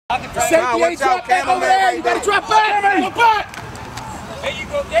Safety ain't drop back over there. You gotta drop back. Go back. There you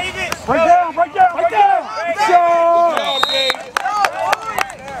go, David. Break down, break down, break down.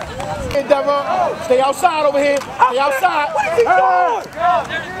 Hey, Dunbar, stay outside over here. Stay outside. What is he doing?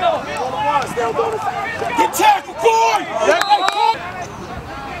 Get tackled, boy.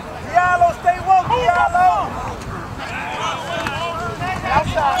 Diallo, stay woke, Diallo.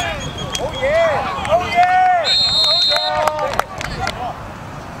 Outside. Oh, yeah. Oh, yeah.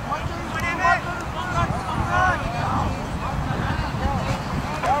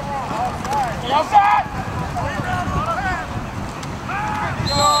 Stay outside.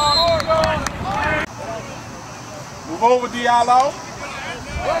 Move over, Diallo.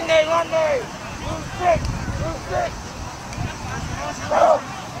 Run day. Move six.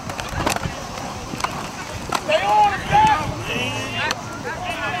 Stay on it, man.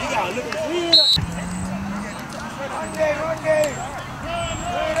 You gotta look at the field. Run day.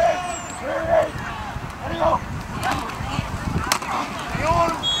 Ready. Let go. Stay on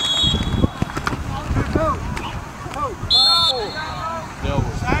him.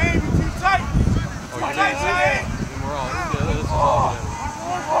 Shane, you too tight. Too tight, Shane.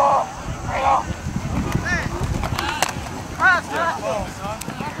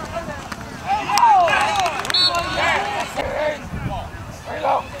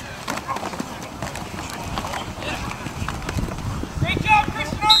 Great job,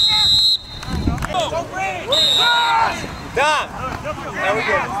 Chris Parker! Done. There we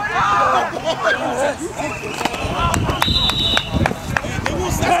go.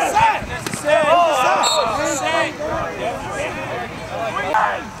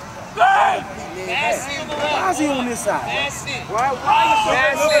 Why is he on this side? Why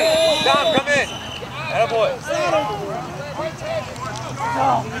Dom, come in. Atta boy.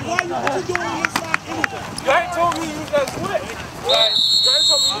 What you doing on this side anyway? Guy told me you was that switch. Right. Guy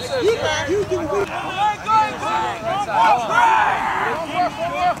told me you said switch. You do it.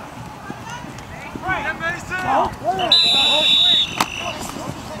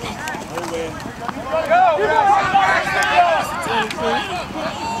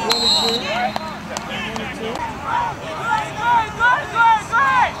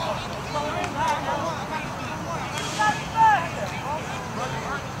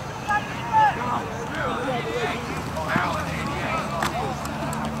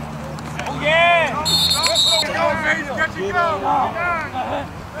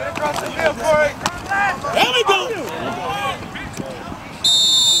 Get across the field for it. There we go.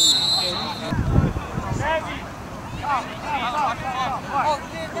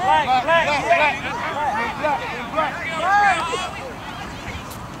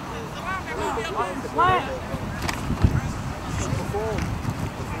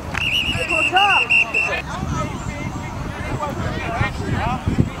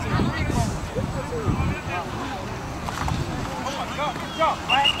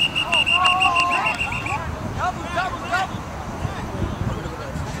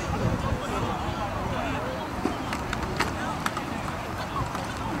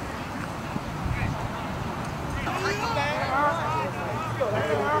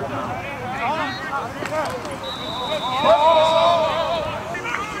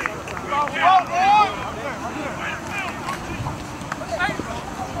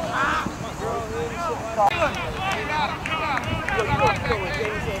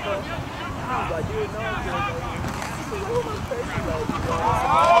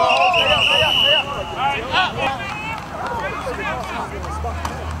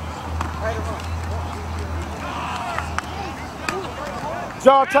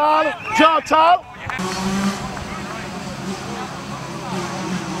 John Tyler.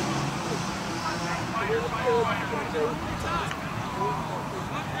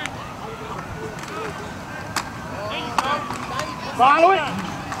 Follow it.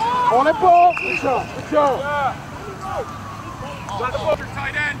 On that ball. Good job. Got the ball.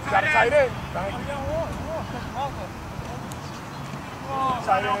 Tight end. Got a tight end. Thank you.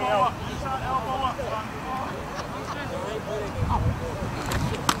 Tight end. Elbow up.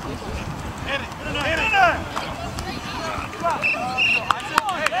 Hit it.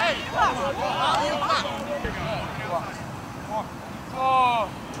 Hey.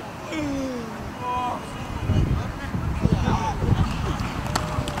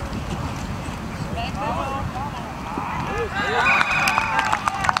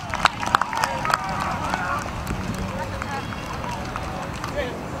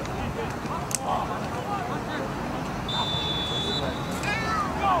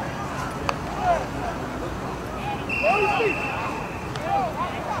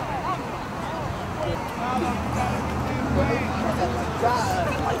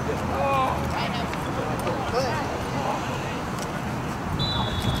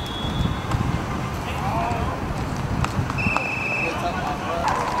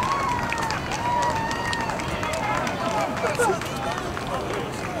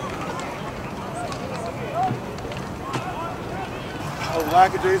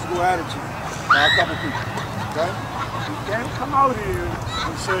 Lackadaisical attitude by a couple people, okay? You can't come out here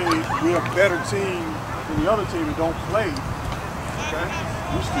and say we're a better team than the other team that don't play, okay?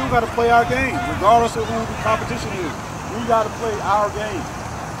 We still got to play our game, regardless of who the competition is. We got to play our game.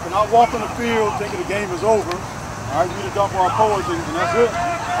 We're not walk on the field thinking the game is over, all right? We just dump our poets and that's it.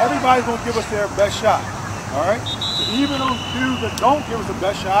 Everybody's going to give us their best shot, all right? So even those dudes that don't give us the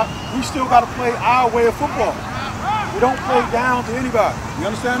best shot, we still got to play our way of football. We don't play down to anybody. You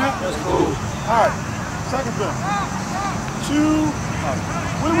understand that? That's cool. All right. Second thing.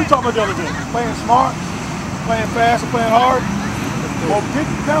 What did we talk about the other day? Playing smart, playing fast, and playing hard? Well,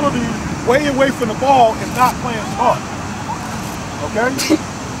 getting penalties way away from the ball is not playing smart. Okay?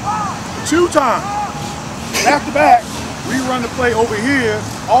 2 times. Back to back, we run the play over here,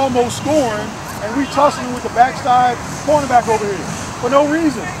 almost scoring, and we tussling with the backside cornerback over here. For no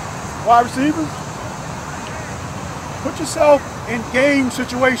reason. Wide receivers? Put yourself in game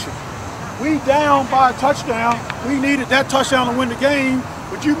situation. We down by a touchdown. We needed that touchdown to win the game,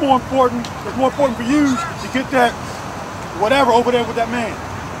 but it's more important for you to get that whatever over there with that man.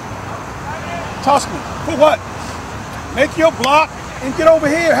 Tussling. For what? Make your block and get over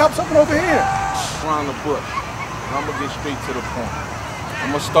here. Help something over here. Around the bush. I'm going to get straight to the point.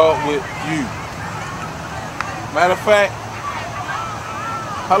 I'm going to start with you. Matter of fact,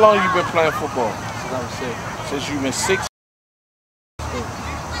 how long you been playing football? Since you've been 6.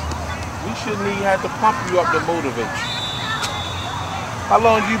 We shouldn't even have to pump you up to motivate you. How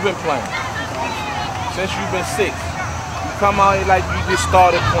long you been playing? Since you've been 6. You come out here like you just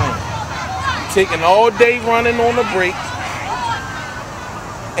started playing. You're taking all day running on the break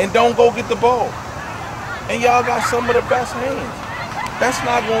and don't go get the ball. And y'all got some of the best hands. That's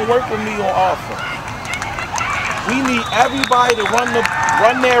not gonna work with me on offense. We need everybody to run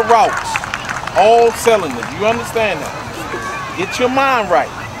their routes. All cylinders. You understand that? Get your mind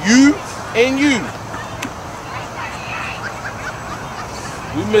right. You and you.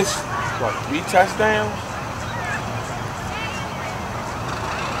 We missed, what, 3 touchdowns?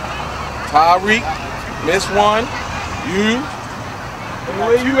 Tyreek missed 1. You. And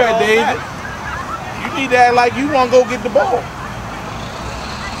where you at, David? You need to act like you want to go get the ball.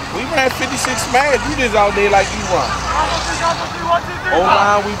 We ran 56 smash. You just out there like you run.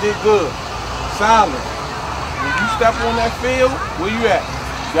 O-line, we did good. Silent. When you step on that field, where you at?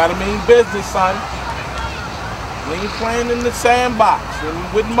 You gotta mean business, son. We ain't playing in the sandbox and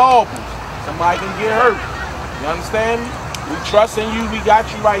with marbles. Somebody can get hurt. You understand me? We trust in you. We got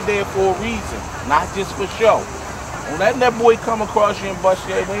you right there for a reason, not just for show. Don't let that boy come across you and bust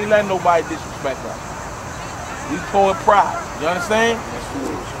your head. We ain't letting nobody disrespect us. We pour pride. You understand?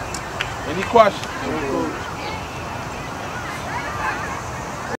 Any questions?